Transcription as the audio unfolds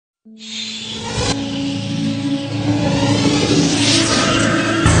So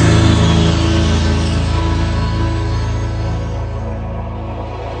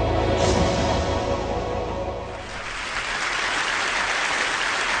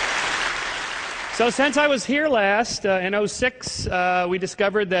since I was here last, in '06, we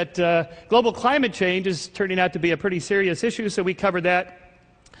discovered that global climate change is turning out to be a pretty serious issue, so we covered that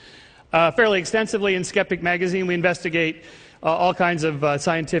fairly extensively in Skeptic magazine. We investigate all kinds of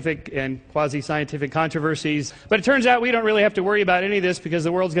scientific and quasi-scientific controversies. But it turns out we don't really have to worry about any of this because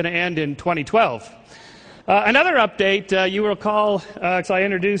the world's going to end in 2012. Another update, you will recall, I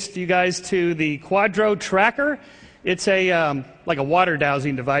introduced you guys to the Quadro Tracker. It's like a water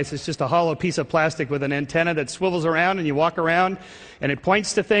dowsing device. It's just a hollow piece of plastic with an antenna that swivels around, and you walk around, and it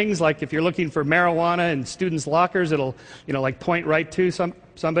points to things. Like if you're looking for marijuana in students' lockers, it'll, like point right to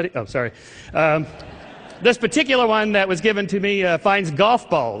somebody. Oh, sorry. This particular one that was given to me finds golf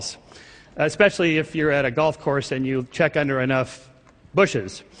balls, especially if you're at a golf course and you check under enough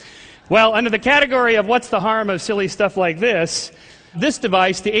bushes. Well, under the category of what's the harm of silly stuff like this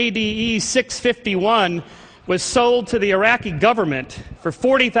device, the ADE 651, was sold to the Iraqi government for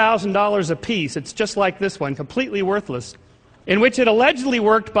 $40,000 apiece. It's just like this one, completely worthless, in which it allegedly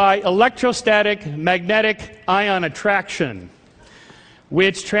worked by electrostatic magnetic ion attraction,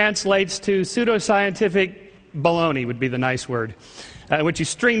 which translates to pseudoscientific baloney, would be the nice word, in which you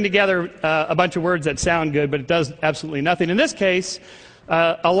string together a bunch of words that sound good, but it does absolutely nothing. In this case,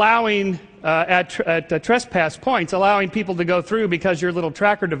 allowing at trespass points, allowing people to go through because your little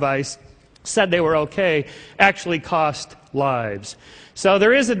tracker device said they were okay, actually cost lives. So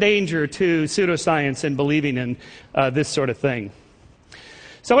there is a danger to pseudoscience and believing in this sort of thing.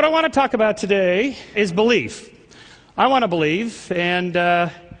 So what I want to talk about today is belief. I want to believe, and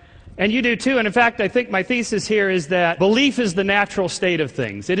you do too. And in fact, I think my thesis here is that belief is the natural state of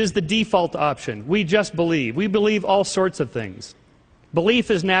things. It is the default option. We just believe. We believe all sorts of things. Belief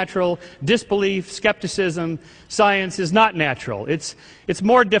is natural. Disbelief, skepticism, science is not natural. It's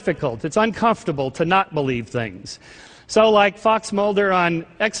more difficult. It's uncomfortable to not believe things. So like Fox Mulder on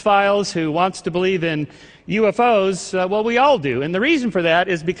X-Files, who wants to believe in UFOs, well, we all do. And the reason for that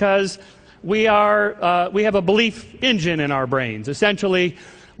is because we have a belief engine in our brains. Essentially,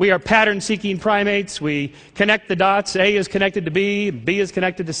 we are pattern-seeking primates. We connect the dots. A is connected to B, B is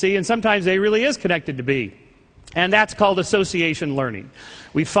connected to C, and sometimes A really is connected to B. And that's called association learning.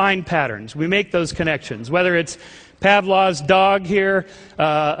 We find patterns. We make those connections. Whether it's Pavlov's dog here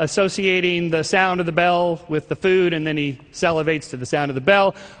associating the sound of the bell with the food, and then he salivates to the sound of the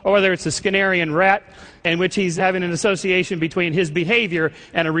bell, or whether it's a Skinnerian rat in which he's having an association between his behavior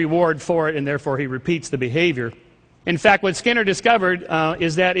and a reward for it, and therefore he repeats the behavior. In fact, what Skinner discovered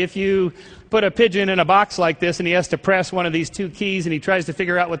is that if you put a pigeon in a box like this and he has to press one of these two keys and he tries to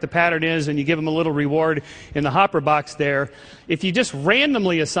figure out what the pattern is and you give him a little reward in the hopper box there, if you just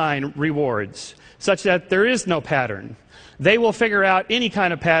randomly assign rewards such that there is no pattern, they will figure out any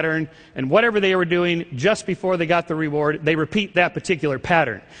kind of pattern, and whatever they were doing just before they got the reward, they repeat that particular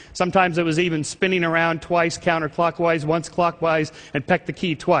pattern. Sometimes it was even spinning around twice counterclockwise, once clockwise, and peck the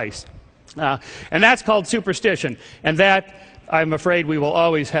key twice. And that's called superstition, and that, I'm afraid, we will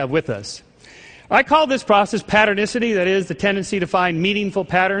always have with us. I call this process patternicity, that is, the tendency to find meaningful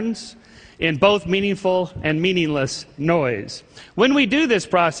patterns in both meaningful and meaningless noise. When we do this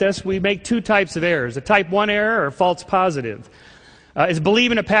process, we make two types of errors. A type 1 error, or false positive, is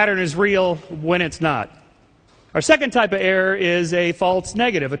believing a pattern is real when it's not. Our second type of error is a false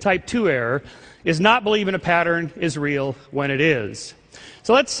negative. A type 2 error is not believing a pattern is real when it is.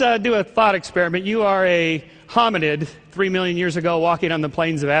 So let's do a thought experiment. You are a hominid 3 million years ago walking on the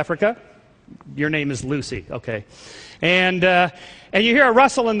plains of Africa. Your name is Lucy, okay. And you hear a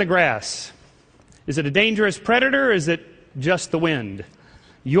rustle in the grass. Is it a dangerous predator, or is it just the wind?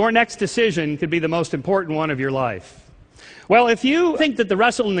 Your next decision could be the most important one of your life. Well, if you think that the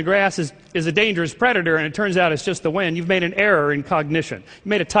rustle in the grass is a dangerous predator and it turns out it's just the wind, you've made an error in cognition. You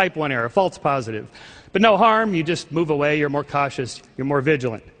made a type 1 error, false positive. But no harm, you just move away, you're more cautious, you're more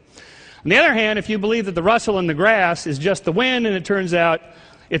vigilant. On the other hand, if you believe that the rustle in the grass is just the wind and it turns out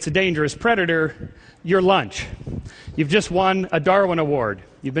it's a dangerous predator, you're lunch. You've just won a Darwin Award.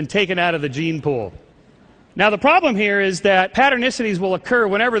 You've been taken out of the gene pool. Now the problem here is that patternicities will occur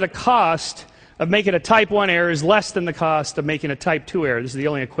whenever the cost of making a type 1 error is less than the cost of making a type 2 error. This is the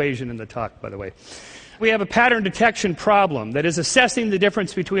only equation in the talk, by the way. We have a pattern detection problem. That is, assessing the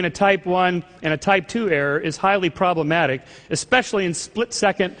difference between a type 1 and a type 2 error is highly problematic, especially in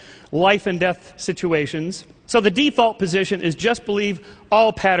split-second life and death situations. So the default position is just believe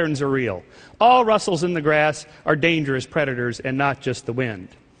all patterns are real. All rustles in the grass are dangerous predators and not just the wind.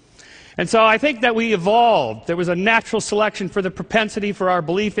 And so I think that we evolved. There was a natural selection for the propensity for our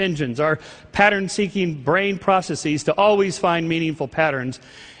belief engines, our pattern-seeking brain processes to always find meaningful patterns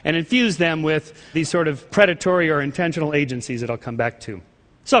and infuse them with these sort of predatory or intentional agencies that I'll come back to.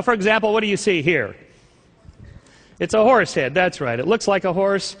 So, for example, what do you see here? It's a horse head, that's right. It looks like a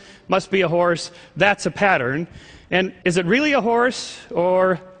horse, must be a horse. That's a pattern. And is it really a horse,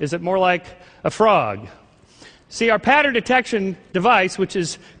 or is it more like a frog? See, our pattern detection device, which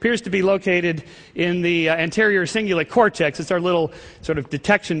appears to be located in the anterior cingulate cortex, it's our little sort of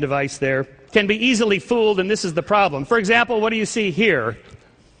detection device there, can be easily fooled, and this is the problem. For example, what do you see here?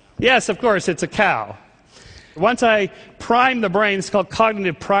 Yes, of course, it's a cow. Once I prime the brain, it's called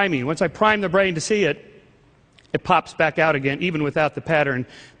cognitive priming. Once I prime the brain to see it, it pops back out again, even without the pattern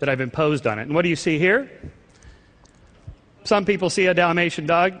that I've imposed on it. And what do you see here? Some people see a Dalmatian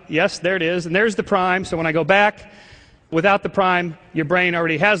dog. Yes, there it is. And there's the prime. So when I go back, without the prime, your brain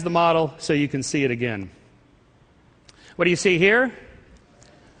already has the model, so you can see it again. What do you see here?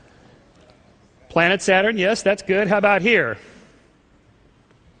 Planet Saturn. Yes, that's good. How about here?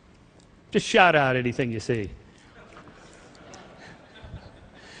 Just shout out anything you see.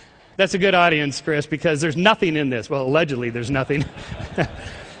 That's a good audience, Chris, because there's nothing in this. Well, allegedly, there's nothing.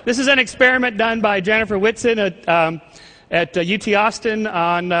 This is an experiment done by Jennifer Whitson at UT Austin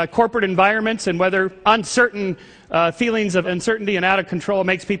on corporate environments and whether uncertain feelings of uncertainty and out of control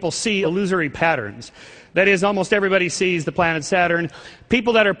makes people see illusory patterns. That is, almost everybody sees the planet Saturn.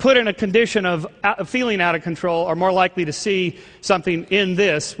 People that are put in a condition of feeling out of control are more likely to see something in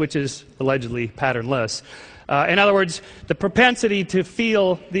this, which is allegedly patternless. In other words, the propensity to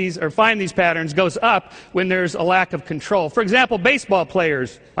feel these or find these patterns goes up when there's a lack of control. For example, baseball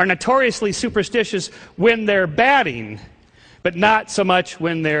players are notoriously superstitious when they're batting, but not so much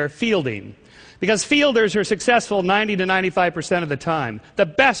when they're fielding. Because fielders are successful 90 to 95% of the time. The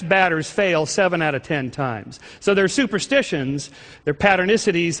best batters fail 7 out of 10 times. So their superstitions, their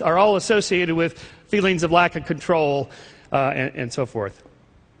patternicities, are all associated with feelings of lack of control and so forth.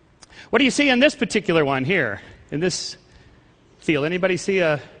 What do you see in this particular one here, in this field? Anybody see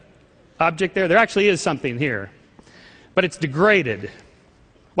a object there? There actually is something here, but it's degraded.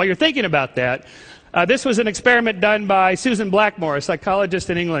 While you're thinking about that, this was an experiment done by Susan Blackmore, a psychologist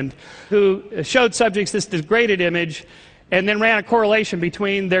in England, who showed subjects this degraded image and then ran a correlation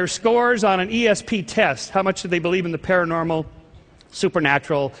between their scores on an ESP test. How much do they believe in the paranormal,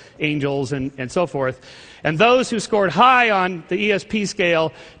 supernatural, angels, and so forth. And those who scored high on the ESP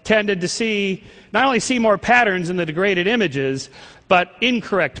scale tended to not only see more patterns in the degraded images, but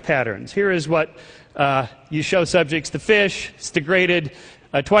incorrect patterns. Here is what you show subjects. The fish, it's degraded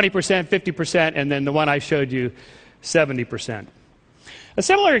 20%, 50%, and then the one I showed you, 70%. A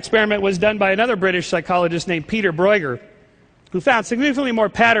similar experiment was done by another British psychologist named Peter Bruegger, who found significantly more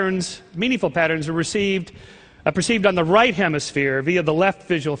patterns, meaningful patterns, were perceived on the right hemisphere via the left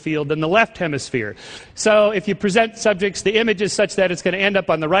visual field than the left hemisphere. So if you present subjects the images such that it's going to end up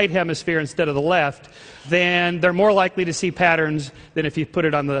on the right hemisphere instead of the left, then they're more likely to see patterns than if you put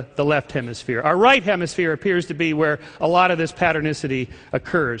it on the left hemisphere. Our right hemisphere appears to be where a lot of this patternicity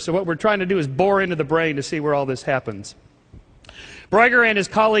occurs. So what we're trying to do is bore into the brain to see where all this happens. Bruegger and his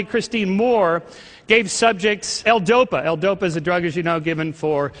colleague Christine Moore gave subjects L-DOPA. L-DOPA is a drug, as you know, given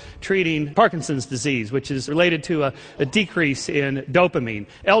for treating Parkinson's disease, which is related to a decrease in dopamine.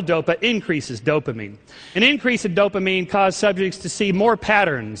 L-DOPA increases dopamine. An increase in dopamine caused subjects to see more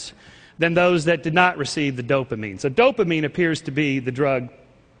patterns than those that did not receive the dopamine. So dopamine appears to be the drug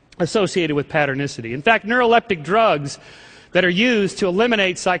associated with patternicity. In fact, neuroleptic drugs that are used to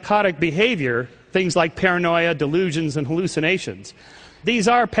eliminate psychotic behavior, things like paranoia, delusions, and hallucinations, these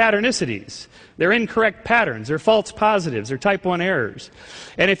are patternicities. They're incorrect patterns. They're false positives. They're type 1 errors.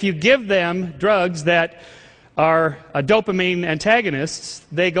 And if you give them drugs that are dopamine antagonists,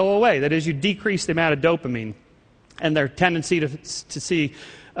 they go away. That is, you decrease the amount of dopamine, and their tendency to see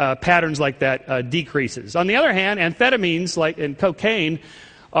patterns like that decreases. On the other hand, amphetamines like and cocaine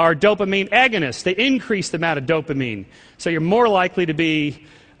are dopamine agonists. They increase the amount of dopamine. So you're more likely to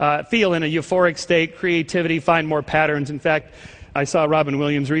feel in a euphoric state, creativity, find more patterns. In fact, I saw Robin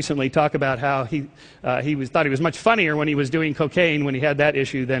Williams recently talk about how he thought he was much funnier when he was doing cocaine when he had that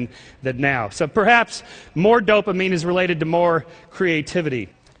issue than now. So perhaps more dopamine is related to more creativity.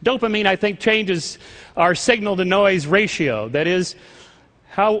 Dopamine, I think, changes our signal-to-noise ratio. That is,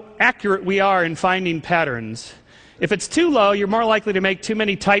 how accurate we are in finding patterns. If it's too low, you're more likely to make too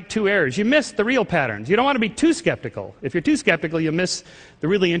many type 2 errors. You miss the real patterns. You don't want to be too skeptical. If you're too skeptical, you miss the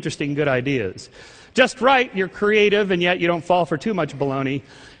really interesting good ideas. Just right, you're creative, and yet you don't fall for too much baloney.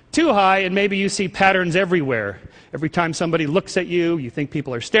 too high, and maybe you see patterns everywhere. Every time somebody looks at you, you think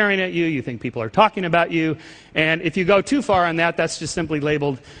people are staring at you, you think people are talking about you, and if you go too far on that, that's just simply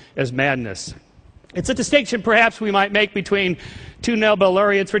labeled as madness. It's a distinction perhaps we might make between two Nobel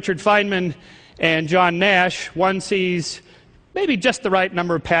laureates, Richard Feynman and John Nash. One sees maybe just the right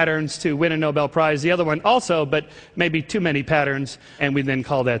number of patterns to win a Nobel Prize, the other one also, but maybe too many patterns, and we then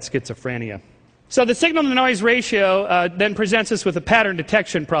call that schizophrenia. So the signal-to-noise ratio then presents us with a pattern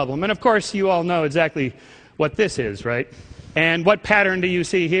detection problem. And of course, you all know exactly what this is, right? And what pattern do you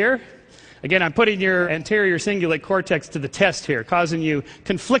see here? Again, I'm putting your anterior cingulate cortex to the test here, causing you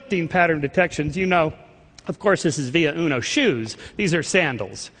conflicting pattern detections. You know, of course, this is via uno. Shoes. These are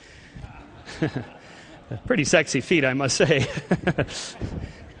sandals. Pretty sexy feet, I must say.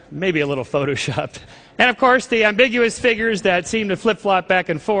 Maybe a little photoshopped. And of course, the ambiguous figures that seem to flip-flop back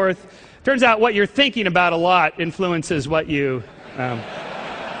and forth. Turns out what you're thinking about a lot influences what you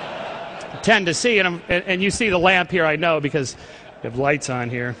tend to see. And you see the lamp here, I know, because we have lights on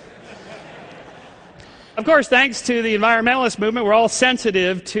here. Of course, thanks to the environmentalist movement, we're all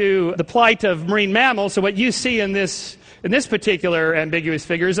sensitive to the plight of marine mammals. So what you see in this particular ambiguous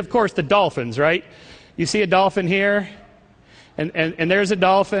figure is, of course, the dolphins, right? You see a dolphin here, and there's a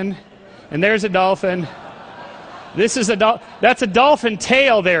dolphin, and there's a dolphin. This is that's a dolphin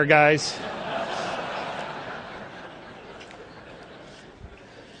tail there, guys.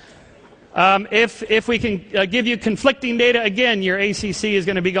 If we can give you conflicting data, again, your ACC is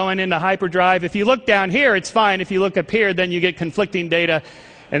going to be going into hyperdrive. If you look down here, it's fine. If you look up here, then you get conflicting data,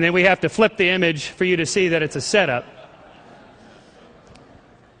 and then we have to flip the image for you to see that it's a setup.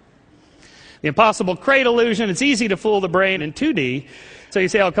 The impossible crate illusion, it's easy to fool the brain in 2D. So you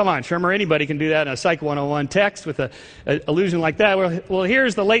say, oh, come on, Shermer, anybody can do that in a Psych 101 text with an illusion like that. Well,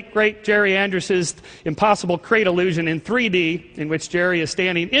 here's the late, great Jerry Andrus's impossible crate illusion in 3D, in which Jerry is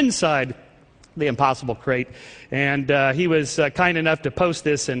standing inside the impossible crate. And he was kind enough to post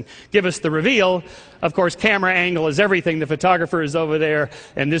this and give us the reveal. Of course, camera angle is everything. The photographer is over there,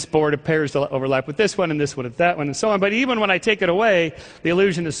 and this board appears to overlap with this one, and this one with that one, and so on. But even when I take it away, the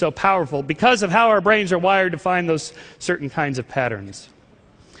illusion is so powerful because of how our brains are wired to find those certain kinds of patterns.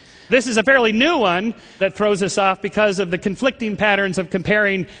 This is a fairly new one that throws us off because of the conflicting patterns of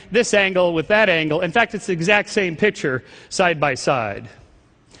comparing this angle with that angle. In fact, it's the exact same picture side by side.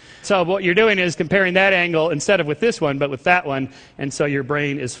 So what you're doing is comparing that angle instead of with this one, but with that one, and so your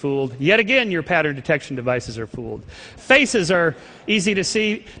brain is fooled. Yet again, your pattern detection devices are fooled. Faces are easy to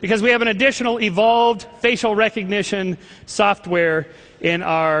see because we have an additional evolved facial recognition software in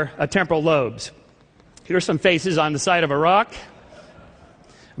our temporal lobes. Here's some faces on the side of a rock.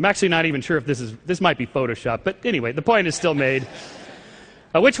 I'm actually not even sure if this might be Photoshop, but anyway, the point is still made.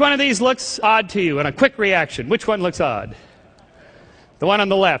 Which one of these looks odd to you? And a quick reaction, which one looks odd? The one on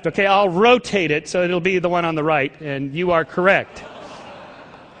the left. Okay, I'll rotate it so it'll be the one on the right, and you are correct.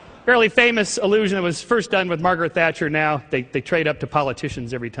 Fairly famous illusion that was first done with Margaret Thatcher. Now they trade up to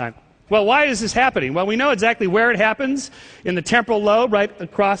politicians every time. Well, why is this happening? Well, we know exactly where it happens, in the temporal lobe, right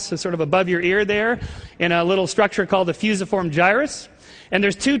across, sort of above your ear there, in a little structure called the fusiform gyrus. And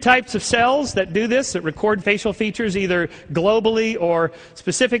there's two types of cells that do this, that record facial features, either globally or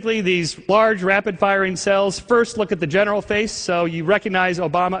specifically these large rapid-firing cells. First, look at the general face, so you recognize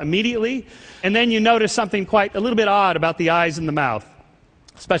Obama immediately. And then you notice something quite a little bit odd about the eyes and the mouth.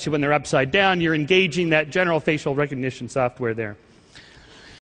 Especially when they're upside down, you're engaging that general facial recognition software there.